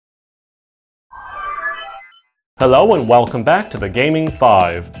Hello and welcome back to the Gaming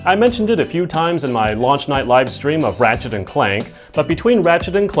 5. I mentioned it a few times in my launch night live stream of Ratchet & Clank, but between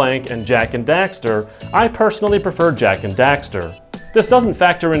Ratchet & Clank and Jak and Daxter, I personally prefer Jak and Daxter. This doesn't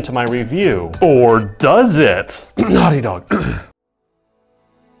factor into my review. Or does it? Naughty Dog.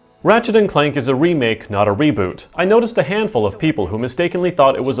 Ratchet & Clank is a remake, not a reboot. I noticed a handful of people who mistakenly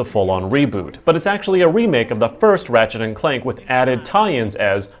thought it was a full-on reboot, but it's actually a remake of the first Ratchet & Clank with added tie-ins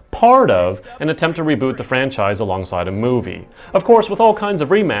as part of an attempt to reboot the franchise alongside a movie. Of course, with all kinds of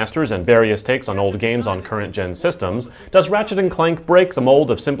remasters and various takes on old games on current-gen systems, does Ratchet & Clank break the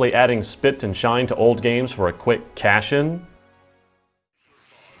mold of simply adding spit and shine to old games for a quick cash-in?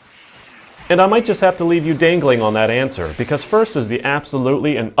 And I might just have to leave you dangling on that answer, because first is the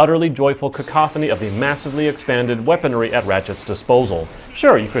absolutely and utterly joyful cacophony of the massively expanded weaponry at Ratchet's disposal.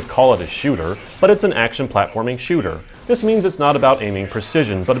 Sure, you could call it a shooter, but it's an action platforming shooter. This means it's not about aiming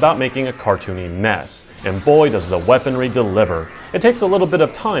precision, but about making a cartoony mess. And boy does the weaponry deliver. It takes a little bit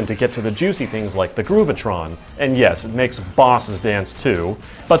of time to get to the juicy things like the Groovatron. And yes, it makes bosses dance too,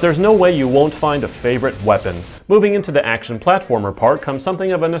 but there's no way you won't find a favorite weapon. Moving into the action platformer part comes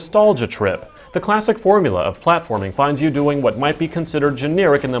something of a nostalgia trip. The classic formula of platforming finds you doing what might be considered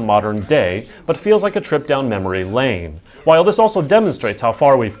generic in the modern day, but feels like a trip down memory lane. While this also demonstrates how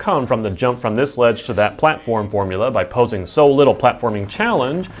far we've come from the jump from this ledge to that platform formula by posing so little platforming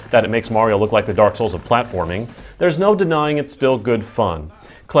challenge that it makes Mario look like the Dark Souls of platforming, there's no denying it's still good fun.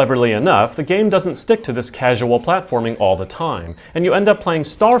 Cleverly enough, the game doesn't stick to this casual platforming all the time, and you end up playing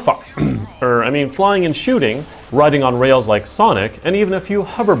flying and shooting, riding on rails like Sonic, and even a few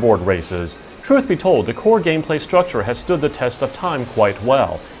hoverboard races. Truth be told, the core gameplay structure has stood the test of time quite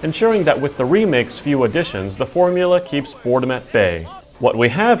well, ensuring that with the remake's few additions, the formula keeps boredom at bay. What we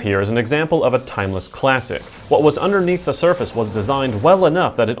have here is an example of a timeless classic. What was underneath the surface was designed well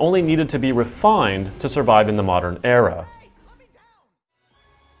enough that it only needed to be refined to survive in the modern era.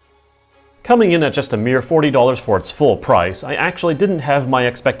 Coming in at just a mere $40 for its full price, I actually didn't have my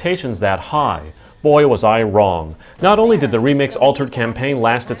expectations that high. Boy, was I wrong. Not only did the remake's altered campaign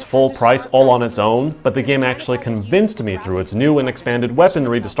last its full price all on its own, but the game actually convinced me through its new and expanded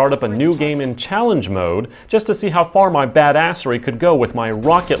weaponry to start up a new game in challenge mode just to see how far my badassery could go with my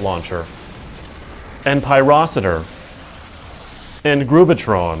rocket launcher, and Pyrocitor, and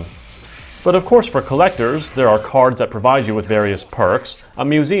Groovatron. But of course for collectors, there are cards that provide you with various perks, a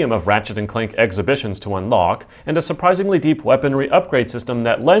museum of Ratchet & Clank exhibitions to unlock, and a surprisingly deep weaponry upgrade system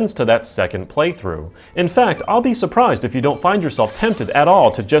that lends to that second playthrough. In fact, I'll be surprised if you don't find yourself tempted at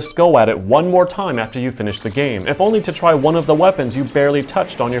all to just go at it one more time after you finish the game, if only to try one of the weapons you barely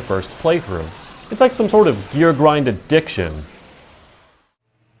touched on your first playthrough. It's like some sort of gear grind addiction.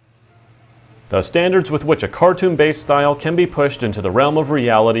 The standards with which a cartoon-based style can be pushed into the realm of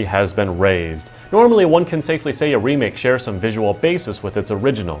reality has been raised. Normally, one can safely say a remake shares some visual basis with its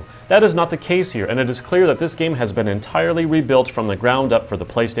original. That is not the case here, and it is clear that this game has been entirely rebuilt from the ground up for the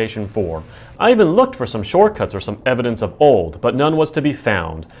PlayStation 4. I even looked for some shortcuts or some evidence of old, but none was to be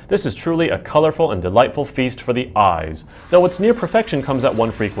found. This is truly a colorful and delightful feast for the eyes, though its near perfection comes at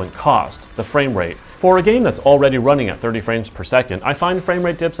one frequent cost: the frame rate. For a game that's already running at 30 frames per second, I find frame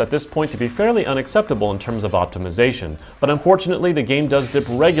rate dips at this point to be fairly unacceptable in terms of optimization, but unfortunately the game does dip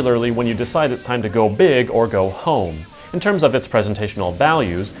regularly when you decide it's time to go big or go home. In terms of its presentational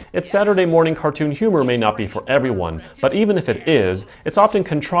values, its Saturday morning cartoon humor may not be for everyone, but even if it is, its often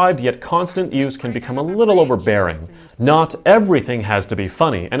contrived yet constant use can become a little overbearing. Not everything has to be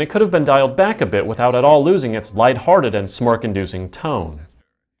funny, and it could have been dialed back a bit without at all losing its lighthearted and smirk-inducing tone.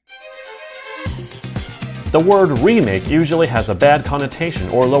 The word remake usually has a bad connotation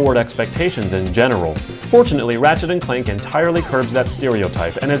or lowered expectations in general. Fortunately, Ratchet & Clank entirely curbs that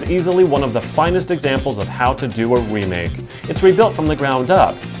stereotype and is easily one of the finest examples of how to do a remake. It's rebuilt from the ground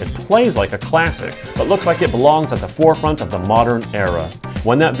up. It plays like a classic, but looks like it belongs at the forefront of the modern era.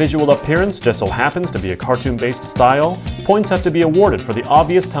 When that visual appearance just so happens to be a cartoon-based style, points have to be awarded for the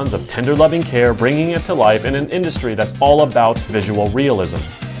obvious tons of tender loving care bringing it to life in an industry that's all about visual realism.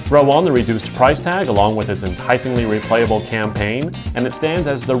 Throw on the reduced price tag along with its enticingly replayable campaign, and it stands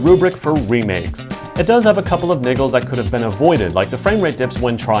as the rubric for remakes. It does have a couple of niggles that could have been avoided, like the frame rate dips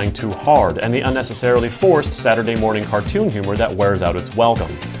when trying too hard, and the unnecessarily forced Saturday morning cartoon humor that wears out its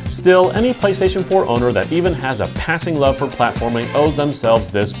welcome. Still, any PlayStation 4 owner that even has a passing love for platforming owes themselves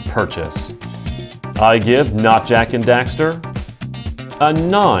this purchase. I give Not Jak and Daxter a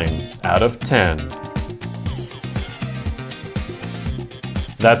 9 out of 10.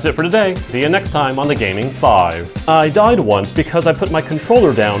 That's it for today. See you next time on the Gaming 5. I died once because I put my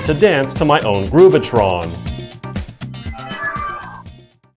controller down to dance to my own Groovatron.